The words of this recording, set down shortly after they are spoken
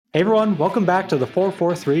Hey everyone, welcome back to the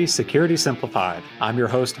 443 Security Simplified. I'm your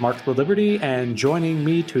host, Mark the Liberty, and joining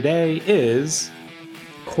me today is.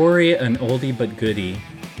 Corey, an oldie but goodie,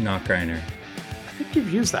 Knockreiner. I think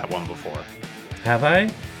you've used that one before. Have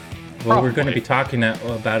I? Well, we're going to Probably. be talking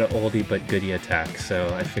about an oldie but goodie attack,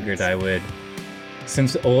 so I figured I would.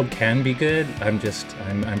 Since old can be good, I'm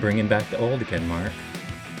bringing back the old again, Mark.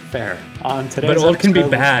 Fair. On But today's old can be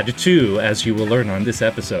episode, bad too, as you will learn on this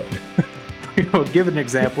episode. we will give an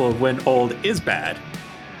example of when old is bad.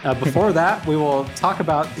 Before that, we will talk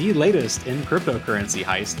about the latest in cryptocurrency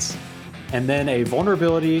heists, and then a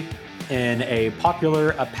vulnerability in a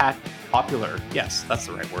yes, that's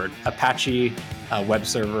the right word, Apache web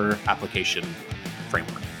server application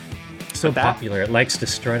framework. So popular, it likes to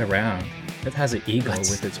strut around. It has an ego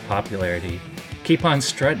with its popularity. Keep on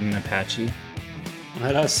strutting, Apache.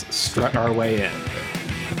 Let us strut our way in.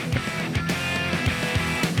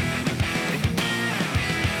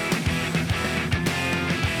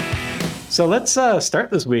 So let's start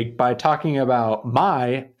this week by talking about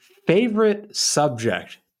my favorite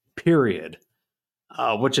subject, period,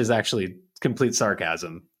 which is actually complete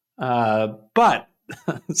sarcasm. But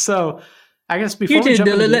so I guess before You we did. jump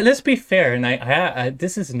into Let's be fair, and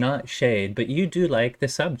this is not shade, but you do like the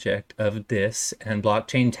subject of this and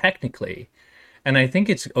blockchain technically, and I think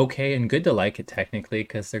it's okay and good to like it technically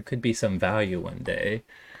because there could be some value one day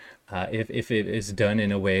if it is done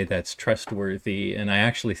in a way that's trustworthy. And I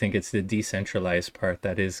actually think it's the decentralized part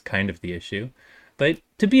that is kind of the issue. But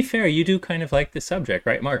to be fair, you do kind of like the subject,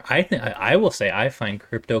 right, Mark? I will say I find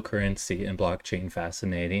cryptocurrency and blockchain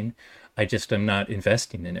fascinating. I just am not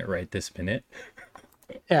investing in it right this minute.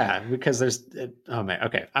 Yeah, because there's oh man,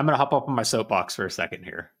 okay. I'm gonna hop up on my soapbox for a second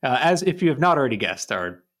here. As if you have not already guessed,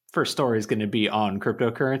 our first story is going to be on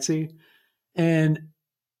cryptocurrency, and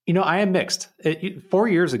I am mixed. 4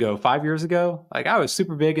 years ago, 5 years ago, like I was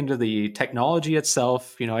super big into the technology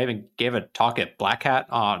itself. I even gave a talk at Black Hat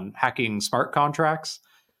on hacking smart contracts,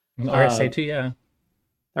 RSA uh, too, yeah.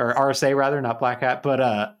 or RSA rather, not Black Hat. But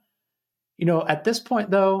at this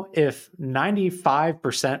point though, if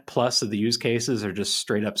 95% plus of the use cases are just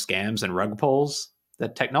straight up scams and rug pulls, the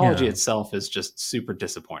technology Yeah. itself is just super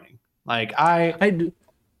disappointing. Like I, I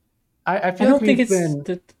I I feel like don't think we've it's been.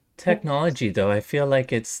 the technology though. I feel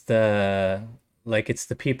like it's the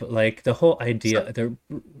people, like the whole So idea.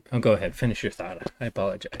 Oh, go ahead, finish your thought. I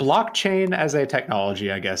apologize. blockchain as a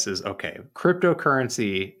technology, I guess, is okay.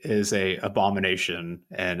 Cryptocurrency is a abomination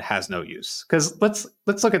and has no use. Because let's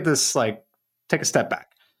look at this, like, take a step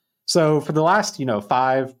back. So for the last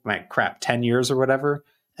 10 years or whatever,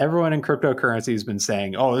 everyone in cryptocurrency has been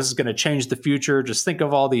saying, "Oh, this is going to change the future. Just think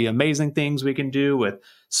of all the amazing things we can do with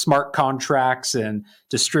smart contracts and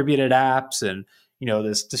distributed apps and."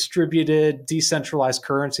 This distributed decentralized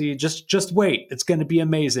currency. Just wait, it's going to be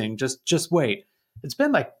amazing. Just wait. It's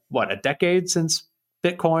been like what, a decade since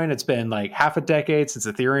Bitcoin. It's been like half a decade since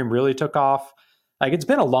Ethereum really took off. Like, it's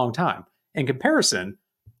been a long time. In comparison,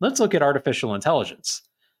 let's look at artificial intelligence,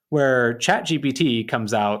 where ChatGPT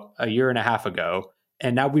comes out a year and a half ago,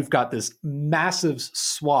 and now we've got this massive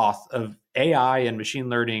swath of AI and machine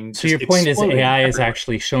learning So your just point is exploding AI is everywhere.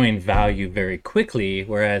 actually showing value very quickly,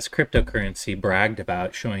 whereas cryptocurrency bragged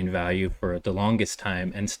about showing value for the longest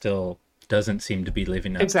time and still doesn't seem to be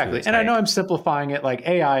living up to Exactly. its And I know hype. I'm simplifying it. Like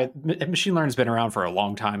machine learning's been around for a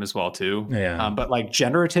long time as well, too. Yeah. But like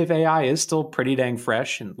generative AI is still pretty dang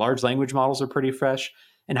fresh, and large language models are pretty fresh.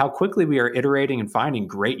 And how quickly we are iterating and finding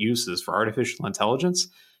great uses for artificial intelligence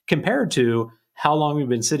compared to how long we've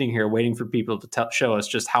been sitting here waiting for people to show us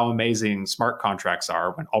just how amazing smart contracts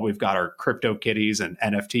are when all we've got are crypto kitties and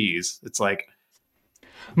NFTs. It's like,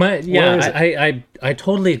 where Yeah, is it? I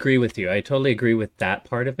totally agree with you. I totally agree with that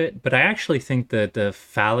part of it. But I actually think that the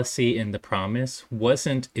fallacy in the promise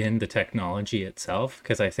wasn't in the technology itself,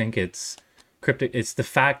 because I think it's the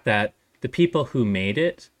fact that the people who made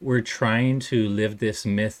it were trying to live this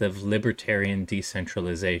myth of libertarian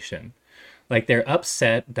decentralization. Like they're either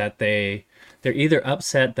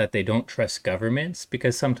upset that they don't trust governments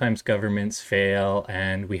because sometimes governments fail,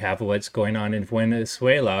 and we have what's going on in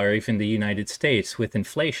Venezuela or even the United States with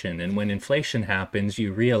inflation. And when inflation happens,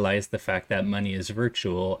 you realize the fact that money is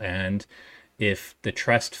virtual, and if the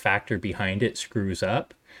trust factor behind it screws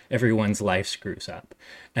up, everyone's life screws up.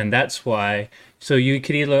 And that's why, so you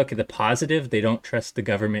could either look at the positive, they don't trust the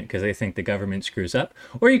government because they think the government screws up,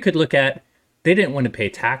 or you could look at they didn't want to pay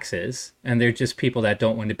taxes and they're just people that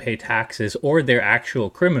don't want to pay taxes, or they're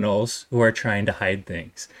actual criminals who are trying to hide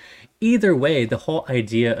things. Either way, the whole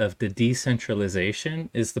idea of the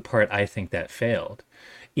decentralization is the part I think that failed.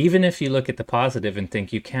 Even if you look at the positive and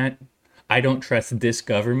think you can't, I don't trust this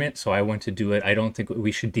government, so I want to do it. I don't think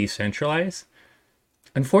we should decentralize.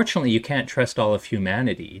 Unfortunately, you can't trust all of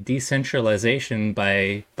humanity. Decentralization,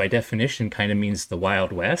 by definition, kind of means the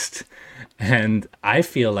Wild West. And I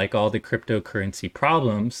feel like all the cryptocurrency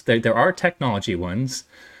problems, there are technology ones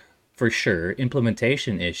for sure,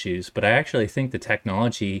 implementation issues, but I actually think the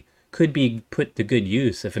technology could be put to good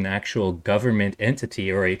use if an actual government entity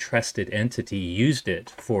or a trusted entity used it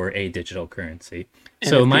for a digital currency. And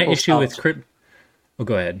So if my people issue with stopped crypto, oh,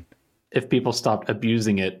 go ahead. if people stopped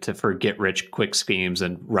abusing it to for get rich quick schemes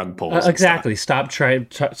and rug pulls and stuff. Exactly. Stop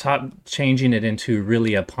changing it into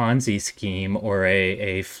really a Ponzi scheme or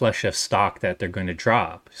a flush of stock that they're going to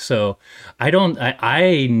drop. So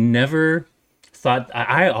I never thought,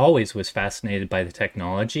 I always was fascinated by the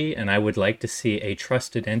technology, and I would like to see a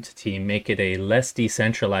trusted entity make it a less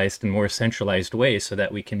decentralized and more centralized way so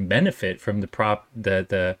that we can benefit from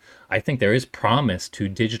the I think there is promise to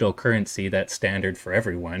digital currency that's standard for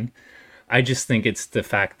everyone. I just think it's the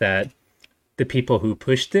fact that the people who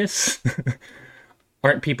push this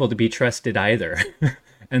aren't people to be trusted either.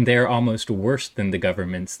 And they're almost worse than the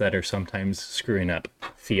governments that are sometimes screwing up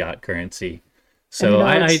fiat currency. And So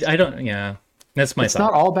I don't, yeah, that's my it's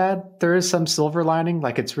not thought. all bad. There is some silver lining.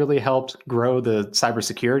 Like it's really helped grow the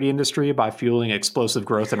cybersecurity industry by fueling explosive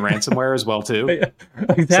growth in ransomware as well too.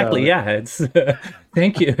 Exactly. So Yeah. It's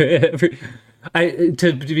thank you.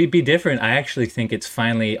 To be different, I actually think it's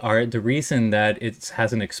finally our the reason that it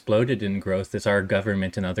hasn't exploded in growth is our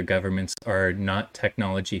government and other governments are not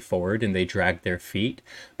technology forward and they drag their feet.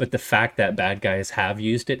 But the fact that bad guys have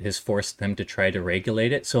used it has forced them to try to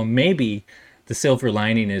regulate it. So maybe the silver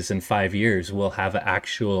lining is in 5 years we'll have an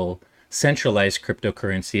actual centralized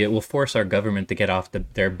cryptocurrency. It will force our government to get off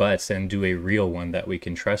their butts and do a real one that we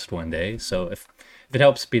can trust one day. So if it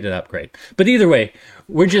helps speed it up, great. But either way,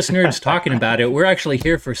 we're just nerds talking about it. We're actually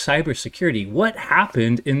here for cybersecurity. What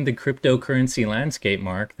happened in the cryptocurrency landscape,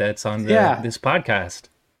 Mark, that's on yeah, this podcast?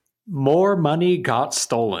 more money got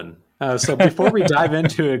stolen. So before we dive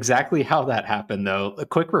into exactly how that happened, though, a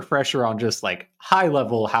quick refresher on just like high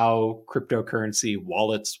level how cryptocurrency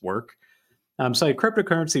wallets work. So a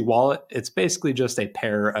cryptocurrency wallet, it's basically just a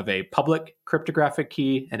pair of a public cryptographic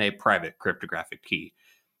key and a private cryptographic key.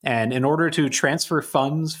 And in order to transfer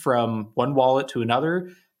funds from one wallet to another,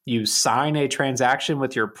 you sign a transaction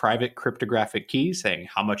with your private cryptographic key saying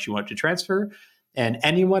how much you want to transfer. And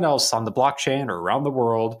anyone else on the blockchain or around the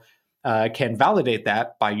world can validate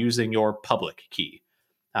that by using your public key.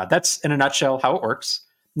 That's in a nutshell how it works.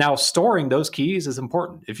 Now, storing those keys is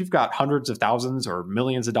important. If you've got hundreds of thousands or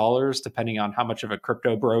millions of dollars, depending on how much of a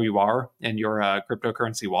crypto bro you are in your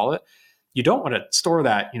cryptocurrency wallet, you don't want to store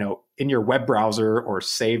that, in your web browser or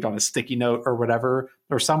saved on a sticky note or whatever,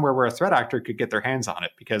 or somewhere where a threat actor could get their hands on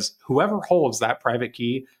it, because whoever holds that private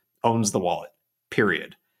key owns the wallet,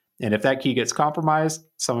 period. And if that key gets compromised,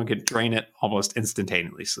 someone could drain it almost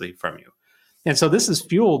instantaneously from you. And so this has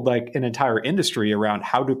fueled like an entire industry around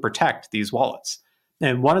how to protect these wallets.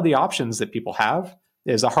 And one of the options that people have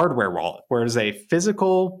is a hardware wallet, where it's a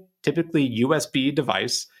physical, typically USB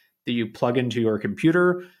device that you plug into your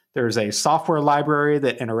computer. There's a software library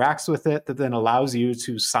that interacts with it that then allows you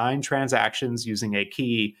to sign transactions using a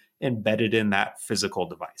key embedded in that physical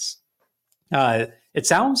device. It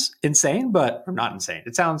sounds insane, but or not insane.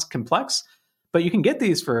 It sounds complex, but you can get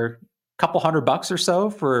these for a couple $100 or so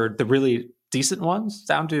for the really decent ones,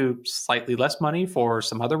 down to slightly less money for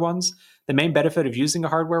some other ones. The main benefit of using a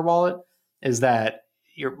hardware wallet is that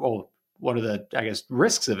one of the, I guess,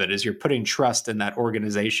 risks of it is you're putting trust in that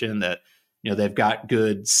organization that, they've got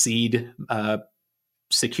good seed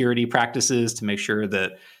security practices to make sure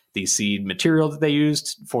that the seed material that they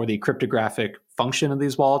used for the cryptographic function of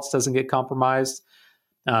these wallets doesn't get compromised.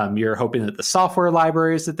 You're hoping that the software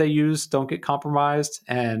libraries that they use don't get compromised.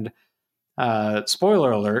 And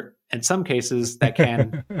spoiler alert, in some cases, that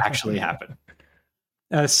can actually happen.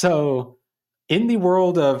 So, in the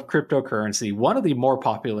world of cryptocurrency, one of the more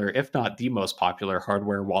popular, if not the most popular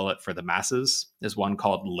hardware wallet for the masses is one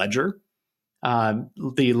called Ledger.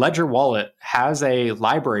 The Ledger wallet has a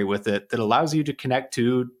library with it that allows you to connect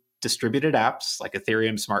to distributed apps like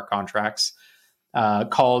Ethereum smart contracts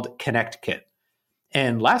called ConnectKit.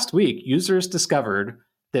 And last week, users discovered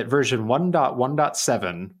that version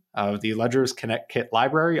 1.1.7 of the Ledger's ConnectKit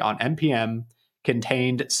library on NPM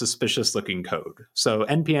contained suspicious looking code. So,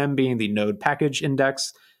 NPM being the node package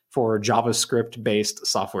index for JavaScript based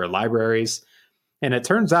software libraries. And it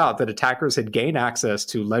turns out that attackers had gained access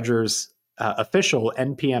to Ledger's official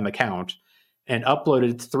NPM account and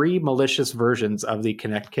uploaded 3 malicious versions of the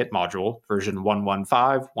ConnectKit module, version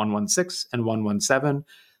 1.1.5, 1.1.6, and 1.1.7,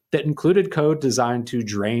 that included code designed to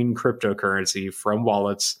drain cryptocurrency from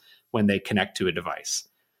wallets when they connect to a device.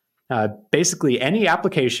 Basically, any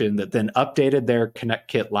application that then updated their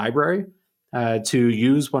ConnectKit library to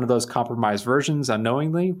use one of those compromised versions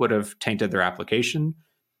unknowingly would have tainted their application.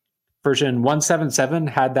 Version 177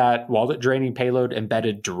 had that wallet draining payload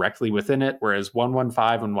embedded directly within it, whereas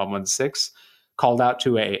 115 and 116 called out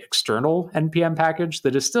to a external npm package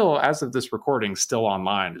that is still, as of this recording, still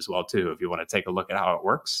online as well too, if you want to take a look at how it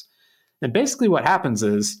works. And basically what happens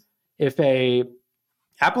is if a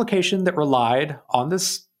application that relied on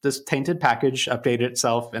this tainted package updated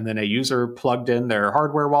itself, and then a user plugged in their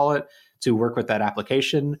hardware wallet to work with that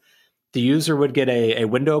application, the user would get a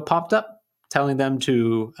window popped up telling them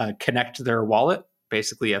to connect their wallet,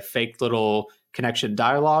 basically a fake little connection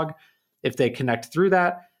dialog. If they connect through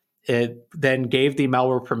that, it then gave the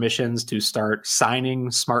malware permissions to start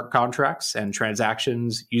signing smart contracts and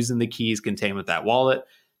transactions using the keys contained with that wallet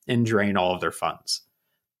and drain all of their funds.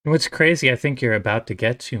 What's crazy, I think you're about to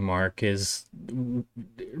get to, Mark, is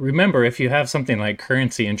remember, if you have something like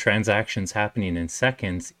currency and transactions happening in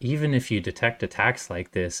seconds, even if you detect attacks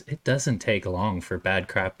like this, it doesn't take long for bad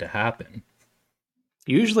crap to happen.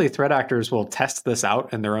 Usually threat actors will test this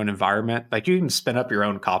out in their own environment. Like you can spin up your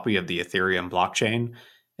own copy of the Ethereum blockchain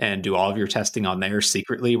and do all of your testing on there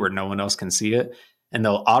secretly where no one else can see it. And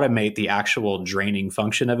they'll automate the actual draining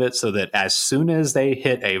function of it so that as soon as they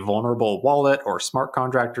hit a vulnerable wallet or smart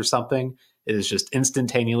contract or something, it is just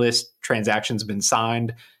instantaneous. Transactions have been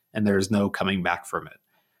signed and there's no coming back from it.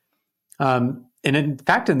 And in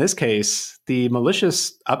fact, in this case, the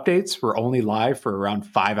malicious updates were only live for around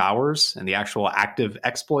 5 hours, and the actual active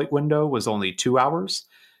exploit window was only 2 hours.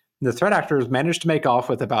 The threat actors managed to make off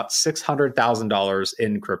with about $600,000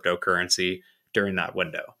 in cryptocurrency during that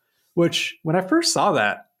window, which when I first saw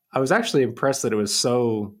that, I was actually impressed that it was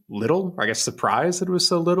so little, or I guess surprised that it was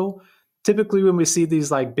so little. Typically, when we see these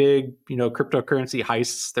like big, cryptocurrency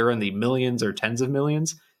heists, they're in the millions or tens of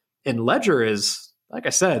millions. And Ledger is, like I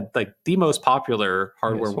said, like the most popular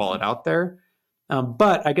hardware wallet out there.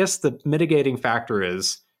 But I guess the mitigating factor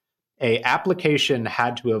is a application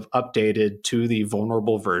had to have updated to the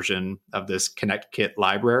vulnerable version of this ConnectKit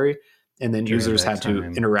library, and then users had to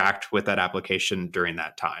interact with that application during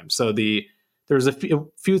that time. So there's a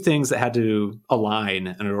few things that had to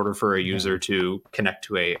align in order for a user to connect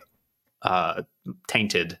to a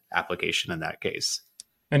tainted application in that case.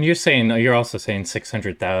 And you're also saying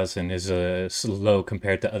 600,000 is low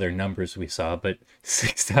compared to other numbers we saw, but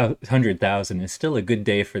 600,000 is still a good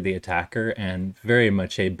day for the attacker and very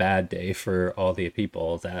much a bad day for all the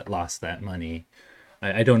people that lost that money.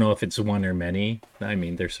 I don't know if it's one or many. I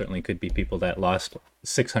mean, there certainly could be people that lost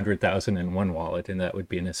 600,000 in one wallet, and that would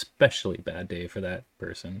be an especially bad day for that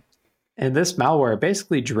person. And this malware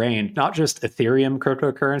basically drained not just Ethereum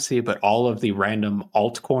cryptocurrency, but all of the random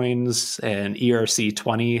altcoins and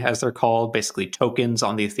ERC20, as they're called, basically tokens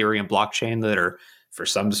on the Ethereum blockchain that are, for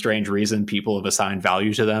some strange reason, people have assigned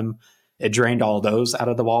value to them. It drained all those out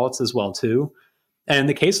of the wallets as well, too. And in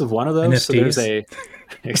the case of one of those, NFTs? So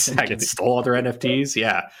there's it stole all their NFTs.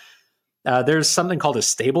 Yeah. There's something called a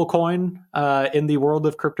stable coin in the world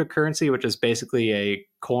of cryptocurrency, which is basically a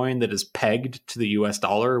coin that is pegged to the US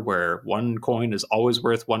dollar, where one coin is always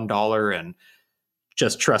worth $1 and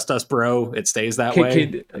just trust us, bro. It stays that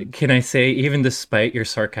way. Can I say, even despite your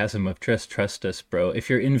sarcasm of trust us, bro, if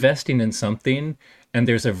you're investing in something and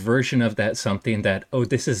there's a version of that something that, oh,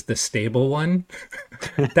 this is the stable one,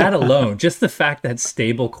 that alone, just the fact that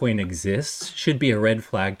stable coin exists should be a red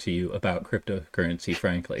flag to you about cryptocurrency,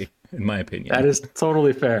 frankly, in my opinion. That is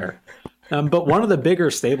totally fair. But one of the bigger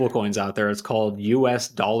stable coins out there is called US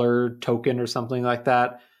dollar token or something like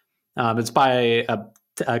that. It's by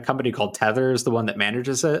a company called Tether is the one that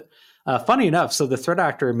manages it. Funny enough, so the threat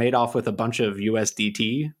actor made off with a bunch of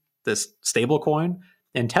USDT, this stable coin,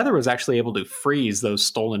 and Tether was actually able to freeze those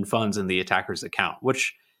stolen funds in the attacker's account,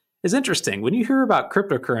 which is interesting. When you hear about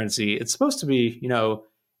cryptocurrency, it's supposed to be,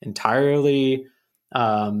 entirely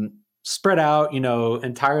spread out,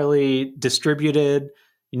 entirely distributed.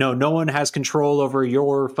 No one has control over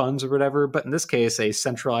your funds or whatever. But in this case, a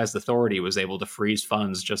centralized authority was able to freeze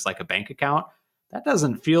funds just like a bank account. That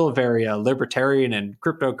doesn't feel very libertarian and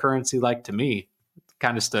cryptocurrency-like to me. It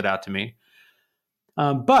kind of stood out to me.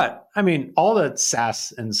 But, I mean, all the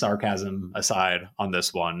sass and sarcasm aside on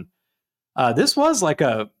this one, this was like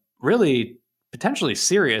a really potentially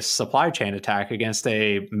serious supply chain attack against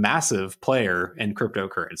a massive player in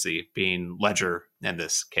cryptocurrency, being Ledger in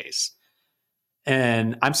this case.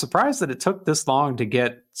 And I'm surprised that it took this long to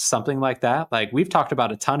get something like that. Like, we've talked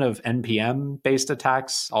about a ton of NPM-based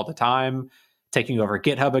attacks all the time, taking over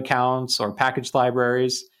GitHub accounts or package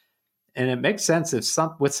libraries. And it makes sense if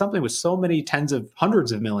with something with so many tens of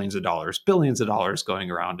hundreds of millions of dollars, billions of dollars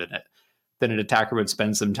going around in it, then an attacker would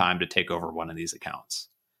spend some time to take over one of these accounts.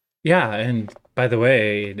 Yeah, and by the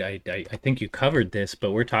way, I think you covered this,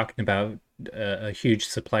 but we're talking about a huge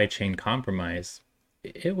supply chain compromise.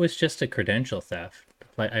 It was just a credential theft.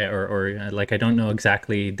 Like I don't know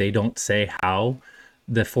exactly. They don't say how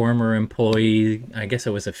the former employee. I guess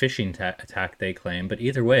it was a phishing attack they claim, but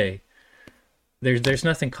either way, there's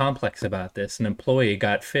nothing complex about this. An employee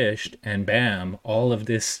got phished, and bam, all of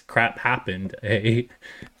this crap happened. A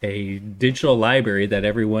digital library that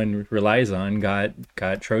everyone relies on got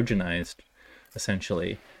Trojanized,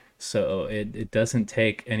 essentially. So it doesn't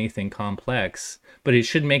take anything complex, but it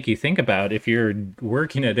should make you think about if you're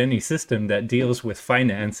working at any system that deals with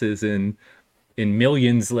finances in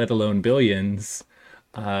millions, let alone billions.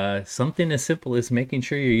 Something as simple as making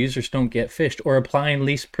sure your users don't get phished or applying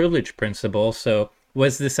least privilege principle. So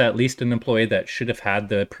was this at least an employee that should have had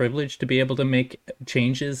the privilege to be able to make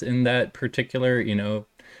changes in that particular,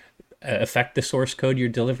 affect the source code you're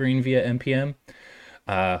delivering via npm?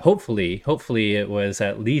 Hopefully it was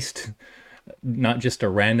at least not just a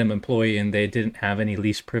random employee and they didn't have any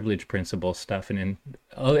least privilege principle stuff, and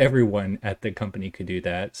everyone at the company could do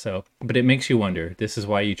that. So, but it makes you wonder. This is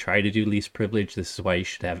why you try to do least privilege. This is why you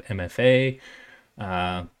should have MFA.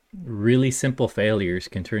 Really simple failures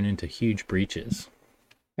can turn into huge breaches.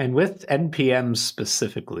 And with npm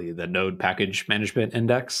specifically, the Node Package Management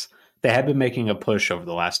Index, they have been making a push over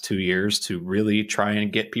the last 2 years to really try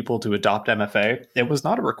and get people to adopt MFA. It was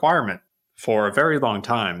not a requirement for a very long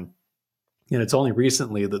time. And it's only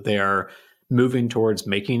recently that they are moving towards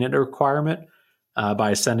making it a requirement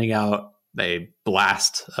by sending out a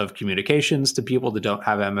blast of communications to people that don't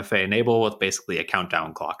have MFA enabled with basically a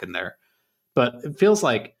countdown clock in there. But it feels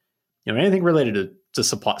like anything related to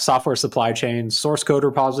software supply chain, source code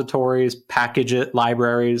repositories, package it,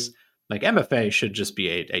 libraries, like MFA should just be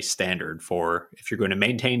a standard for if you're going to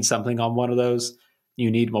maintain something on one of those,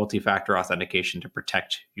 you need multi-factor authentication to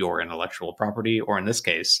protect your intellectual property, or in this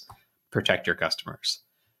case, protect your customers.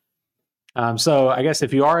 So I guess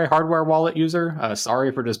if you are a hardware wallet user,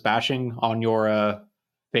 sorry for just bashing on your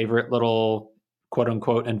favorite little quote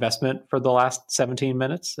unquote investment for the last 17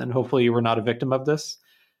 minutes. And hopefully you were not a victim of this.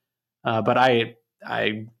 But I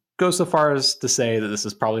go so far as to say that this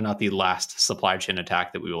is probably not the last supply chain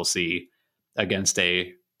attack that we will see against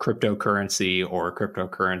a cryptocurrency or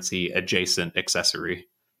cryptocurrency adjacent accessory.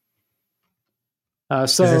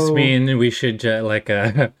 Does this mean we should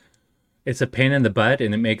it's a pain in the butt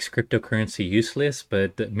and it makes cryptocurrency useless,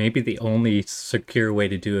 but maybe the only secure way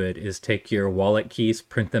to do it is take your wallet keys,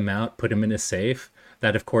 print them out, put them in a safe.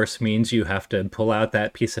 That, of course, means you have to pull out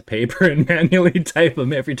that piece of paper and manually type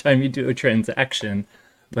them every time you do a transaction.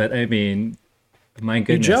 But I mean, my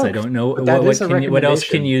goodness, I don't know. What else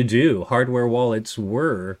can you do? Hardware wallets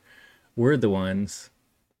were the ones.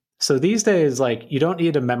 So these days, you don't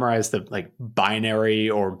need to memorize the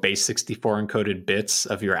binary or base 64 encoded bits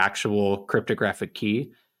of your actual cryptographic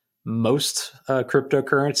key. Most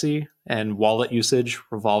cryptocurrency and wallet usage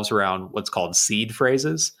revolves around what's called seed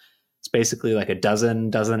phrases. It's basically like a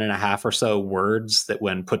dozen and a half or so words that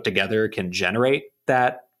when put together can generate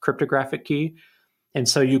that cryptographic key. And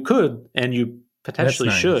so you could, and you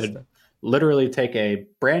potentially should, literally take a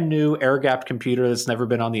brand new air-gapped computer that's never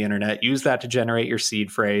been on the internet, use that to generate your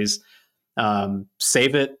seed phrase,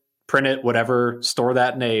 save it, print it, whatever, store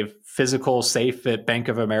that in a physical safe at Bank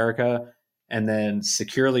of America, and then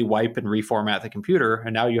securely wipe and reformat the computer.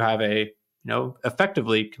 And now you have a,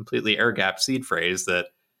 effectively completely air-gapped seed phrase that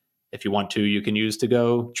if you want to, you can use to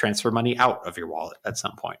go transfer money out of your wallet at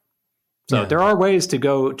some point. So there are ways to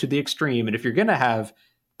go to the extreme. And if you're going to have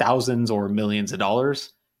thousands or millions of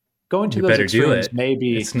dollars, going to those extremes may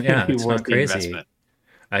be it's worth the investment.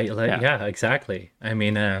 Yeah, exactly. I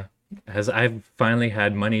mean, as I've finally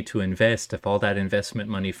had money to invest, if all that investment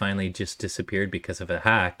money finally just disappeared because of a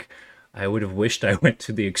hack, I would have wished I went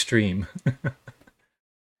to the extreme.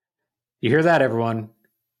 You hear that, everyone?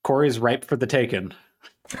 Corey's ripe for the taking.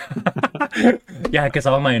 Yeah, because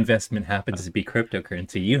all my investment happens to be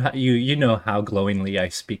cryptocurrency. You know how glowingly I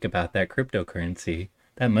speak about that cryptocurrency.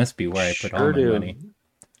 That must be where I put all my money.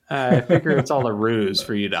 I figure it's all a ruse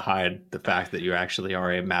for you to hide the fact that you actually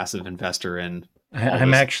are a massive investor in.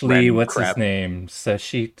 I'm actually, what's his name?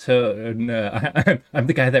 Sashito. No, I'm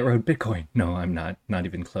the guy that wrote Bitcoin. No, I'm not. Not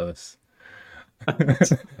even close.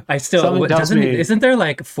 I still isn't there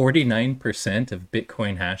like 49% of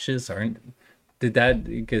Bitcoin hashes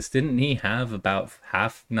because didn't he have about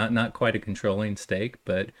half, not quite a controlling stake,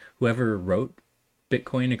 but whoever wrote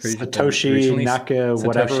Bitcoin Satoshi originally? Naka, Satoshi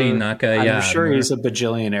whatever. Naka, I'm yeah. sure he's a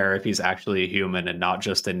bajillionaire if he's actually a human and not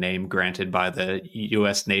just a name granted by the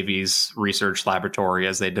U.S. Navy's research laboratory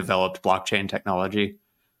as they developed blockchain technology.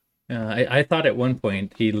 I thought at one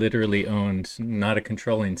point he literally owned not a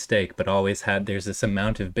controlling stake, but always had, there's this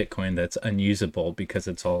amount of Bitcoin that's unusable because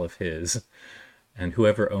it's all of his. And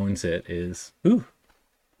whoever owns it is, ooh.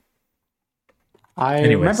 I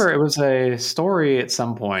Anyways, remember it was a story at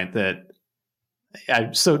some point that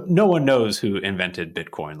so no one knows who invented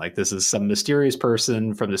Bitcoin. Like this is some mysterious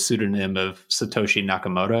person from the pseudonym of Satoshi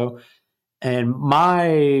Nakamoto. And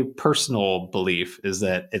my personal belief is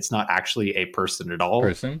that it's not actually a person at all,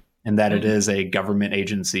 person. and that it Hmm. is a government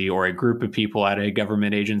agency or a group of people at a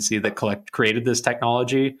government agency that created this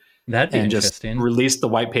technology That'd be and just interesting. released the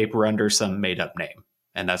white paper under some made up name.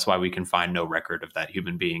 And that's why we can find no record of that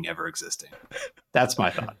human being ever existing. That's my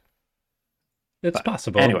thought. It's But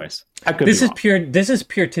possible. anyways, I could be wrong. This is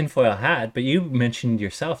pure tinfoil hat, but you mentioned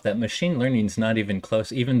yourself that machine learning is not even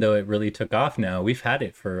close, even though it really took off now. We've had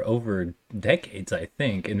it for over decades, I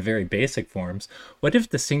think, in very basic forms. What if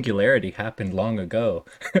the singularity happened long ago?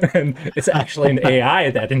 And it's actually an AI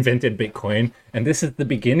that invented Bitcoin, and this is the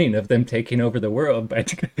beginning of them taking over the world by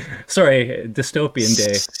sorry, dystopian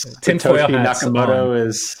day. Tinfoil Satoshi hats Nakamoto on.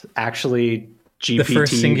 is actually The first GPT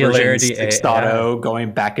version singularity 6.0 AI.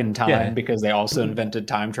 going back in time Yeah. because they also invented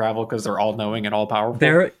time travel because they're all knowing and all powerful.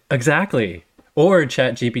 There exactly. Or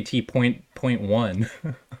ChatGPT point one.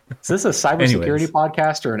 Is this a cybersecurity Anyways,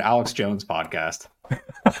 podcast or an Alex Jones podcast?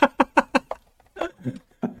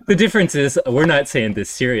 the difference is we're not saying this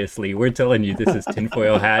seriously. We're telling you this is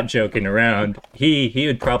tinfoil hat joking around. He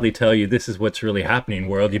would probably tell you this is what's really happening,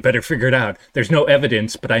 world. You better figure it out. There's no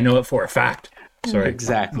evidence, but I know it for a fact. Sorry.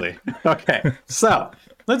 Exactly. Okay. So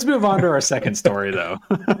let's move on to our second story, though.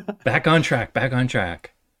 Back on track, back on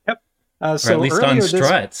track. Yep. Or at So least on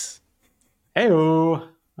struts. earlier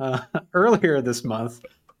this month,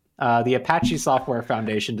 the Apache Software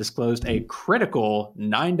Foundation disclosed a critical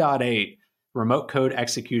 9.8 remote code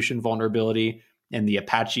execution vulnerability in the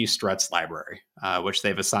Apache Struts library, which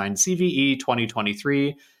they've assigned CVE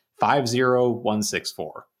 2023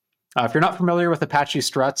 50164. If you're not familiar with Apache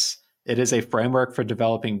Struts, it is a framework for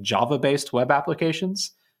developing Java based web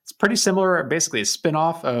applications. It's pretty similar, basically a spin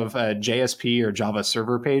off of JSP or Java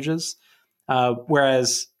server pages.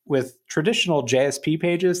 Whereas with traditional JSP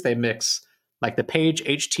pages, they mix like the page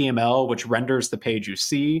HTML, which renders the page you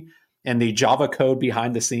see, and the Java code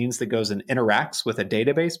behind the scenes that goes and interacts with a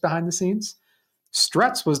database behind the scenes.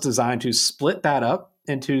 Struts was designed to split that up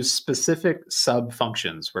into specific sub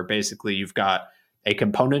functions, where basically you've got a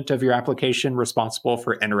component of your application responsible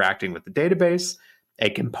for interacting with the database,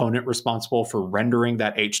 a component responsible for rendering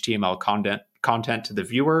that HTML content to the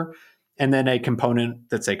viewer, and then a component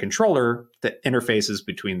that's a controller that interfaces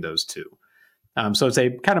between those two. So it's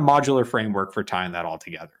a kind of modular framework for tying that all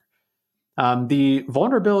together. The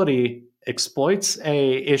vulnerability exploits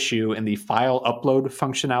a issue in the file upload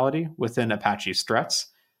functionality within Apache Struts,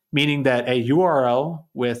 meaning that a URL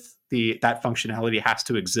with that functionality has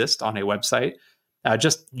to exist on a website.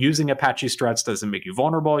 Just using Apache Struts doesn't make you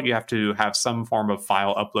vulnerable. You have to have some form of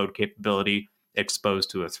file upload capability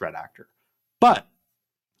exposed to a threat actor. But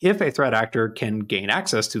if a threat actor can gain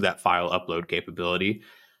access to that file upload capability,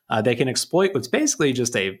 they can exploit what's basically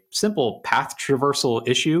just a simple path traversal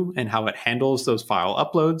issue and how it handles those file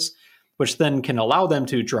uploads, which then can allow them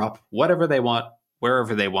to drop whatever they want,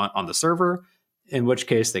 wherever they want on the server, in which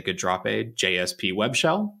case they could drop a JSP web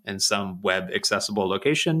shell in some web accessible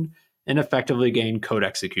location and effectively gain code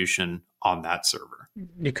execution on that server.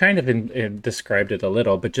 You kind of described it a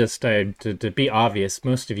little, but just to be obvious,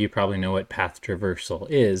 most of you probably know what path traversal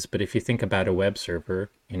is. But if you think about a web server,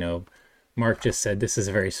 Mark just said this is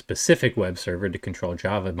a very specific web server to control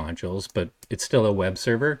Java modules, but it's still a web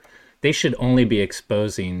server. They should only be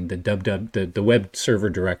exposing the web server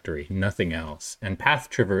directory, nothing else. And path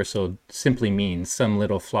traversal simply means some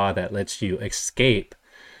little flaw that lets you escape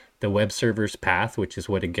the web server's path, which is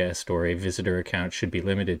what a guest or a visitor account should be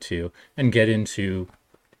limited to, and get into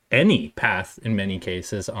any path in many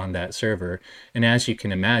cases on that server. And as you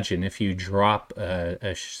can imagine, if you drop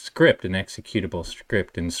a script, an executable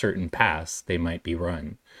script in certain paths, they might be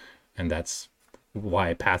run. And that's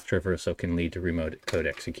why path traversal can lead to remote code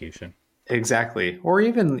execution. Exactly. Or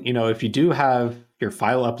even, if you do have your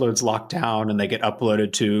file uploads locked down and they get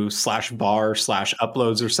uploaded to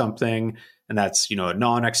 /var/uploads or something, and that's, a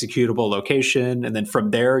non-executable location. And then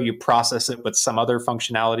from there, you process it with some other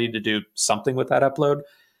functionality to do something with that upload.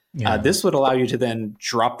 Yeah. This would allow you to then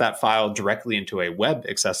drop that file directly into a web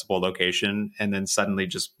accessible location and then suddenly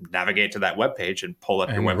just navigate to that web page and pull up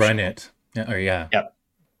your And web run shell. it. Or yeah. Yep,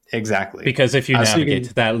 exactly. Because if you So you navigate can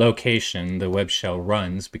to that location, the web shell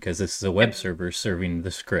runs because this is a web server serving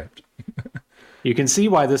the script. you can see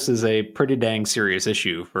why this is a pretty dang serious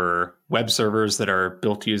issue for web servers that are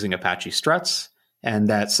built using Apache Struts and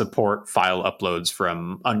that support file uploads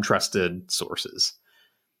from untrusted sources.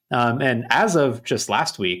 And as of just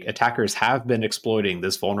last week, attackers have been exploiting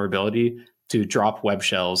this vulnerability to drop web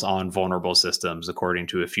shells on vulnerable systems, according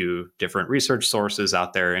to a few different research sources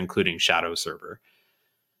out there, including Shadow Server.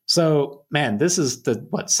 So, man, this is the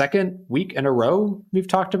second week in a row we've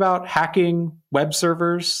talked about hacking web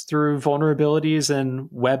servers through vulnerabilities in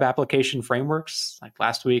web application frameworks. Like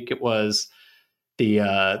last week, it was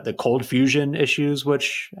the Cold Fusion issues,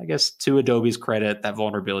 which I guess to Adobe's credit, that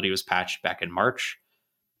vulnerability was patched back in March.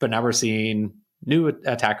 But now we're seeing new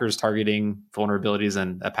attackers targeting vulnerabilities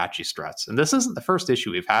in Apache Struts, and this isn't the first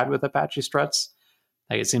issue we've had with Apache Struts.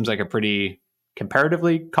 Like it seems like a pretty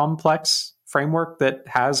comparatively complex framework that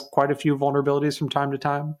has quite a few vulnerabilities from time to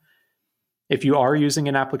time. If you are using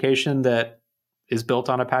an application that is built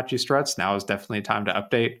on Apache Struts, now is definitely time to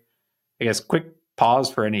update. I guess quick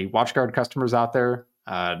pause for any WatchGuard customers out there.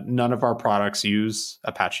 None of our products use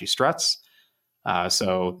Apache Struts.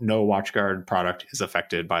 So no WatchGuard product is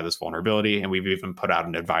affected by this vulnerability. And we've even put out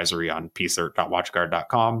an advisory on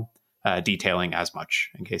pcert.watchguard.com detailing as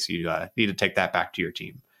much in case you need to take that back to your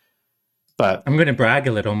team. But I'm going to brag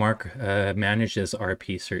a little. Mark manages our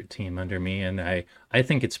PCERT team under me, and I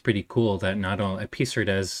think it's pretty cool that not only PCERT,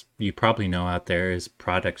 as you probably know out there, is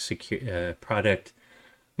product.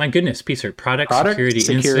 My goodness, PCERT, product security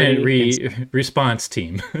incident response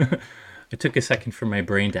team. It took a second for my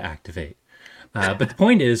brain to activate. But the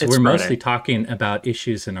point is, we're mostly talking about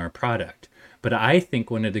issues in our product. But I think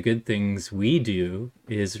one of the good things we do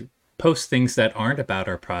is post things that aren't about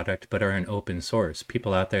our product but are in open source.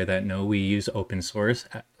 People out there that know we use open source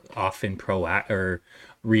often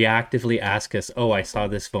reactively ask us, "Oh, I saw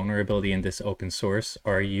this vulnerability in this open source.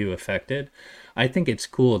 Are you affected?" I think it's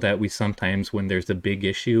cool that we sometimes, when there's a big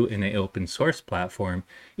issue in an open source platform,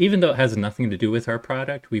 even though it has nothing to do with our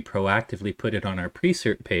product, we proactively put it on our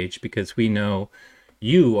pre-cert page because we know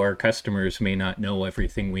you, our customers, may not know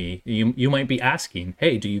everything you might be asking,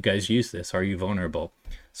 "Hey, do you guys use this? Are you vulnerable?"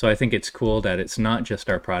 So I think it's cool that it's not just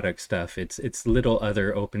our product stuff. It's little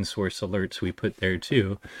other open source alerts we put there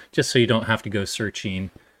too, just so you don't have to go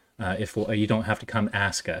searching. You don't have to come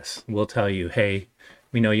ask us. We'll tell you, "Hey,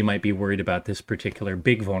 we know you might be worried about this particular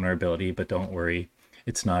big vulnerability, but don't worry,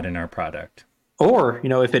 it's not in our product." Or,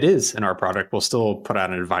 if it is in our product, we'll still put out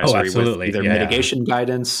an advisory with either mitigation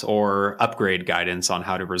guidance or upgrade guidance on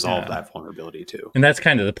how to resolve that vulnerability too. And that's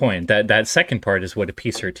kind of the point. That second part is what a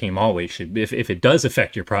PCERT team always should. If it does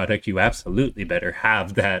affect your product, you absolutely better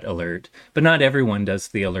have that alert. But not everyone does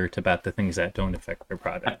the alert about the things that don't affect their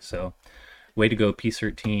product. So, way to go,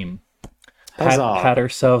 PCERT team. Pat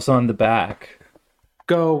ourselves on the back.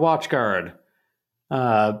 Go WatchGuard.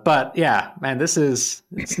 But yeah, man,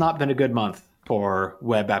 it's not been a good month for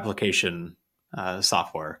web application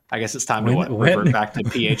software. I guess it's time to revert back to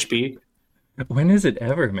PHP. When is it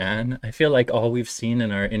ever, man? I feel like all we've seen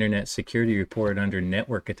in our internet security report under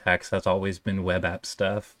network attacks has always been web app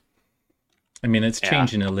stuff. I mean, it's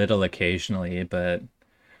changing a little occasionally, but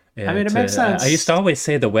it makes sense. I used to always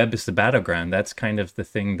say the web is the battleground. That's kind of the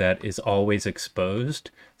thing that is always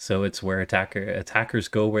exposed. So it's where attackers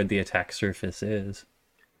go where the attack surface is.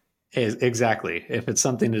 Exactly. If it's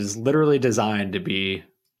something that is literally designed to be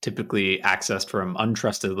typically accessed from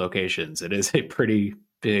untrusted locations, it is a pretty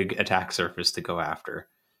big attack surface to go after.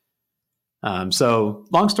 So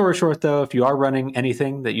long story short, though, if you are running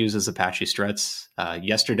anything that uses Apache Struts,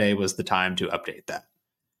 yesterday was the time to update that.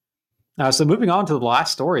 So moving on to the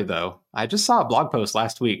last story, though, I just saw a blog post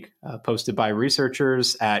last week posted by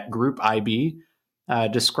researchers at Group IB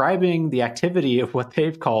describing the activity of what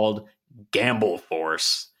they've called Gamble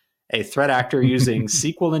Force, a threat actor using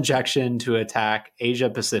SQL injection to attack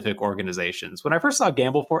Asia-Pacific organizations. When I first saw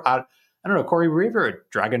Gamble Force, I don't know, Corey, were you ever a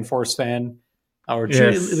Dragon Force fan? Or did you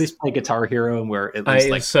at least play Guitar Hero and were at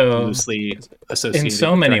least loosely associated in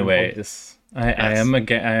so many Dragon ways? Force? I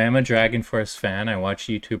am a Dragon Force fan. I watch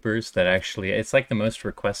YouTubers that it's like the most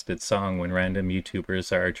requested song when random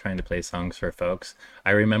YouTubers are trying to play songs for folks.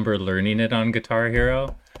 I remember learning it on Guitar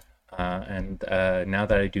Hero. And now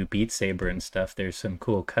that I do Beat Saber and stuff, there's some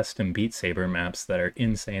cool custom Beat Saber maps that are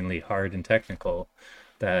insanely hard and technical.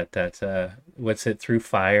 What's it, Through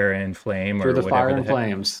Fire and Flame, Through the Fire and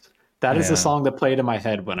Flames. That is the song that played in my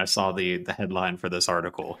head when I saw the headline for this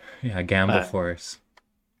article. Yeah, Gamble Force.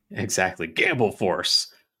 Exactly, Gamble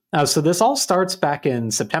Force. So this all starts back in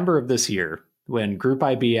September of this year when Group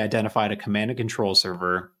IB identified a command and control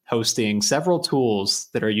server hosting several tools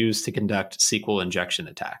that are used to conduct SQL injection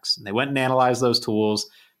attacks. And they went and analyzed those tools,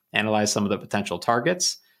 analyzed some of the potential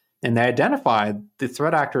targets, and they identified the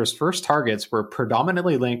threat actors' first targets were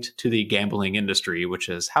predominantly linked to the gambling industry, which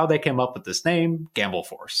is how they came up with this name,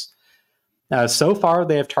 GambleForce. So far,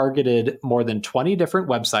 they have targeted more than 20 different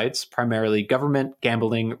websites, primarily government,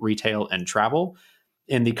 gambling, retail, and travel,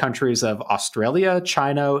 in the countries of Australia,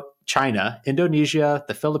 China, Indonesia,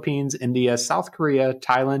 the Philippines, India, South Korea,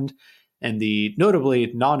 Thailand, and the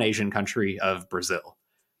notably non-Asian country of Brazil.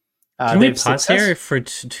 Can we pause here for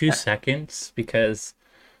 2 seconds? Because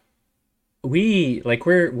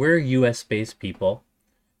we're US based people,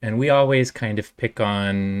 and we always kind of pick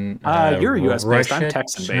on you're US based. I'm Russia,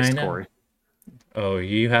 Texan based, China. Corey. Oh,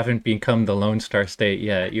 you haven't become the Lone Star State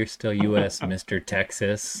yet. You're still US, Mr.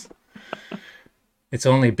 Texas. It's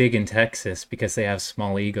only big in Texas because they have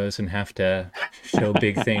small egos and have to show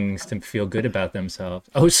big things to feel good about themselves.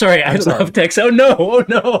 Oh, sorry, I love Texas. Oh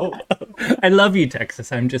no. I love you,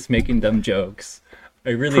 Texas. I'm just making dumb jokes.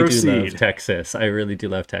 I really do love Texas. I really do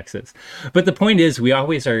love Texas. But the point is, we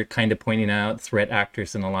always are kind of pointing out threat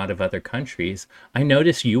actors in a lot of other countries. I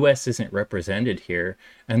notice US isn't represented here,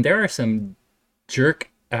 and there are some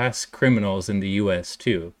jerk-ass criminals in the US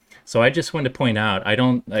too. So I just want to point out,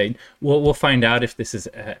 we'll find out if this is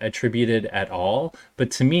attributed at all.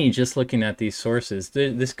 But to me, just looking at these sources,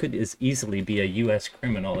 this could as easily be a US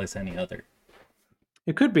criminal as any other.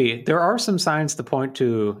 It could be. There are some signs to point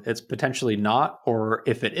to it's potentially not, or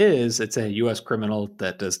if it is, it's a U.S. criminal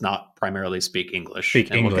that does not primarily speak English.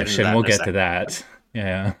 And we'll get to that.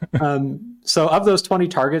 Yeah. So of those 20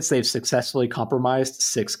 targets, they've successfully compromised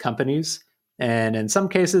 6 companies. And in some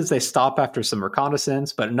cases, they stop after some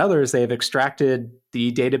reconnaissance, but in others, they've extracted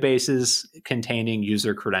the databases containing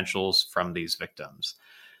user credentials from these victims.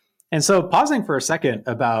 And so pausing for a second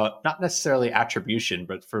about not necessarily attribution,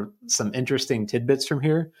 but for some interesting tidbits from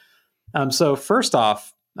here. So first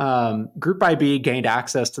off, Group IB gained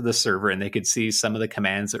access to the server and they could see some of the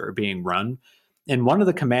commands that were being run. And one of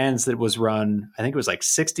the commands that was run, I think it was like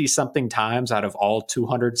 60 something times out of all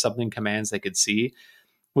 200 something commands they could see,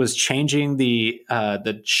 was changing the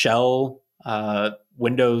shell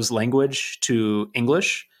Windows language to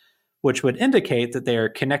English, which would indicate that they are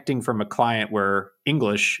connecting from a client where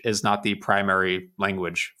English is not the primary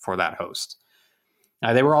language for that host.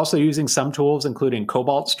 They were also using some tools, including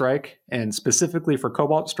Cobalt Strike, and specifically for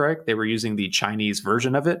Cobalt Strike, they were using the Chinese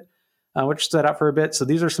version of it, which stood out for a bit. So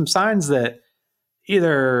these are some signs that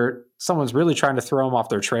either someone's really trying to throw them off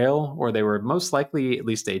their trail, or they were most likely at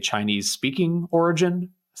least a Chinese-speaking origin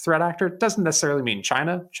threat actor. It doesn't necessarily mean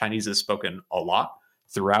China. Chinese is spoken a lot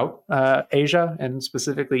throughout Asia, and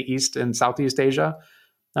specifically East and Southeast Asia.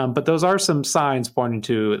 But those are some signs pointing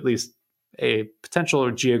to at least a potential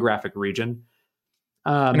geographic region.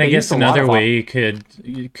 And I guess another way you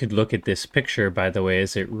could look at this picture, by the way,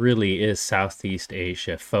 is it really is Southeast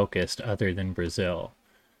Asia focused other than Brazil.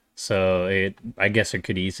 So I guess it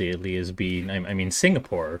could easily be, I mean,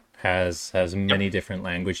 Singapore has many different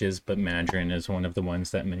languages, but Mandarin is one of the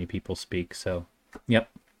ones that many people speak. So, yep.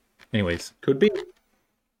 Anyways. Could be.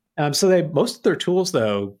 So most of their tools,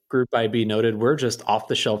 though, Group IB noted, were just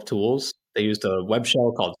off-the-shelf tools. They used a web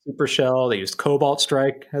shell called Supershell. They used Cobalt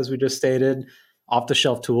Strike, as we just stated.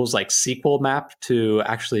 Off-the-shelf tools like SQL Map to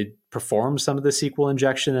actually perform some of the SQL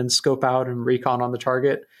injection and scope out and recon on the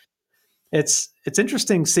target. It's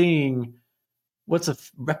interesting seeing what's a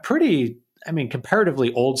pretty,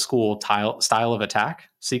 comparatively old school style of attack,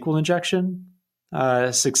 SQL injection,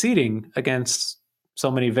 succeeding against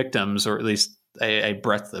so many victims, or at least a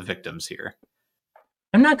breadth of victims here.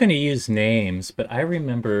 I'm not going to use names, but I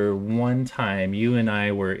remember one time you and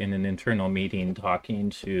I were in an internal meeting talking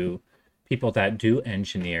to people that do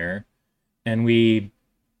engineer, and we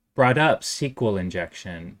brought up SQL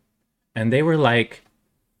injection, and they were like,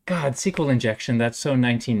 God, SQL injection, that's so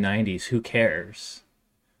 1990s, who cares?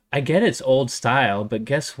 I get it's old style, but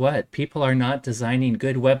guess what? People are not designing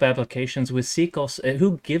good web applications with SQL.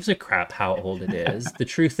 Who gives a crap how old it is? The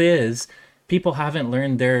truth is, people haven't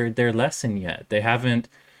learned their lesson yet. They haven't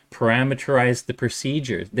parameterized the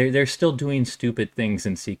procedures. They're still doing stupid things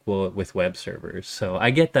in SQL with web servers. So I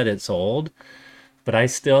get that it's old, but I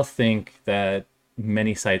still think that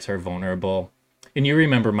many sites are vulnerable. And you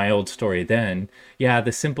remember my old story then. Yeah,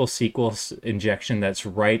 the simple SQL injection that's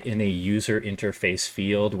right in a user interface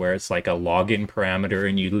field where it's like a login parameter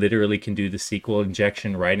and you literally can do the SQL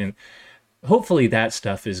injection right in. Hopefully that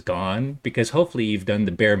stuff is gone, because hopefully you've done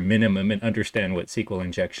the bare minimum and understand what SQL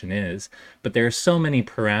injection is. But there are so many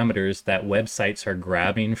parameters that websites are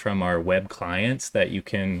grabbing from our web clients that you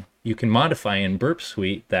can modify in Burp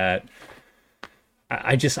Suite that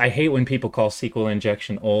I hate when people call SQL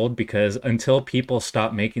injection old, because until people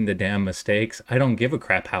stop making the damn mistakes, I don't give a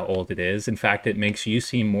crap how old it is. In fact, it makes you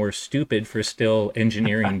seem more stupid for still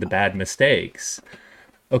engineering the bad mistakes.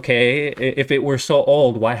 Okay, if it were so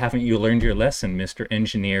old, why haven't you learned your lesson, Mr.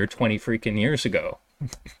 Engineer, 20 freaking years ago?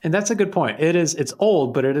 And that's a good point. It's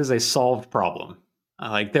old, but it is a solved problem.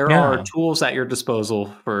 Like there are Yeah. tools at your disposal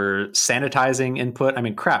for sanitizing input. I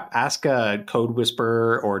mean, crap, ask a Code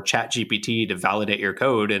Whisperer or Chat GPT to validate your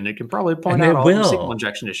code, and it can probably point And out it all the SQL will.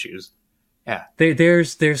 injection issues. Yeah,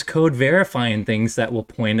 There's code verifying things that will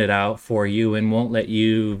point it out for you and won't let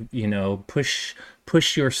you,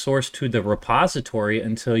 push your source to the repository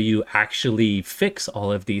until you actually fix all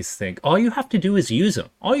of these things. All you have to do is use them.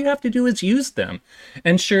 All you have to do is use them.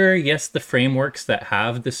 And sure, yes, the frameworks that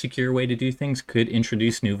have the secure way to do things could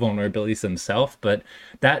introduce new vulnerabilities themselves, but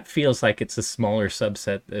that feels like it's a smaller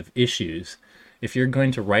subset of issues. If you're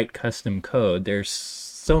going to write custom code, there's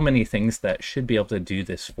so many things that should be able to do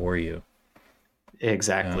this for you.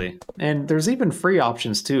 exactly. And there's even free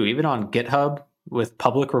options too, even on GitHub with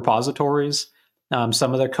public repositories.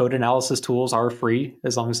 Some of the code analysis tools are free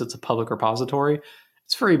as long as it's a public repository.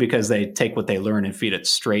 It's free because they take what they learn and feed it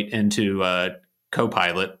straight into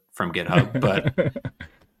Copilot from GitHub.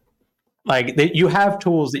 But you have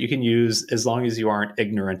tools that you can use as long as you aren't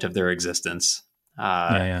ignorant of their existence.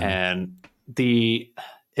 Yeah, yeah. And the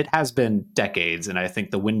it has been decades, and I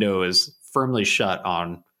think the window is firmly shut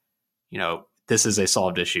on, this is a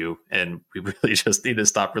solved issue, and we really just need to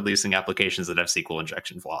stop releasing applications that have SQL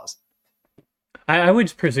injection flaws. I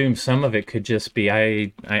would presume some of it could just be,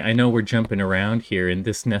 I know we're jumping around here, and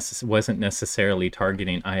this wasn't necessarily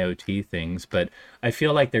targeting IoT things, but I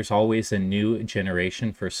feel like there's always a new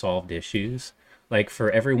generation for solved issues. Like for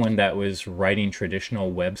everyone that was writing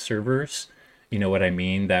traditional web servers, you know what I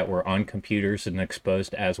mean, that were on computers and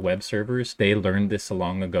exposed as web servers, they learned this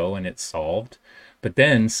long ago and it's solved. But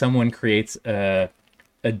then someone creates a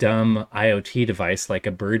dumb IoT device like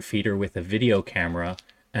a bird feeder with a video camera,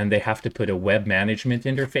 and they have to put a web management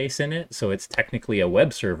interface in it. So it's technically a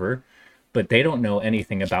web server, but they don't know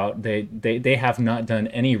anything about they have not done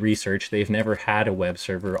any research. They've never had a web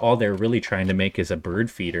server. All they're really trying to make is a bird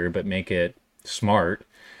feeder, but make it smart.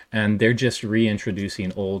 And they're just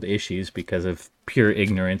reintroducing old issues because of pure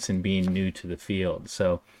ignorance and being new to the field.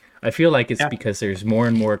 So I feel like it's Yeah, because there's more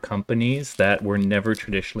and more companies that were never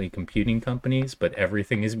traditionally computing companies, but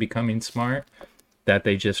everything is becoming smart, that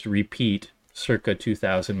they just repeat circa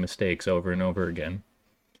 2000 mistakes over and over again.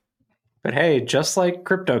 but hey, just like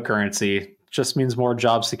cryptocurrency, just means more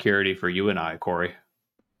job security for you and I, Corey.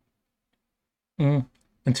 Mm.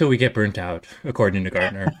 Until we get burnt out, according to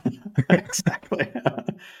Gartner. Exactly.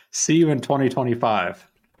 See you in 2025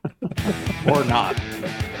 or not.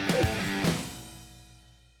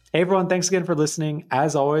 Hey everyone, thanks again for listening.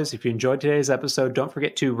 As always, if you enjoyed today's episode, don't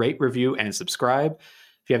forget to rate, review, and subscribe.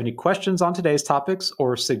 If you have any questions on today's topics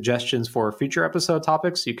or suggestions for future episode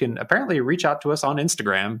topics, you can apparently reach out to us on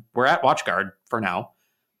Instagram. We're at WatchGuard for now.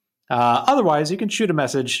 Otherwise, you can shoot a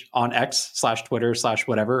message on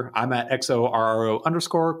X/Twitter/whatever. I'm at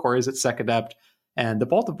XORRO_. Corey's at SecAdept. And the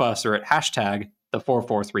both of us are at hashtag the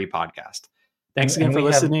 443 podcast. Thanks again And for we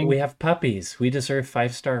listening. have puppies. We deserve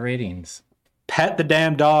 5-star ratings. Pet the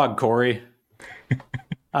damn dog, Corey.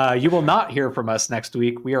 You will not hear from us next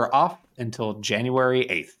week. We are off until January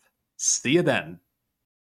 8th. See you then.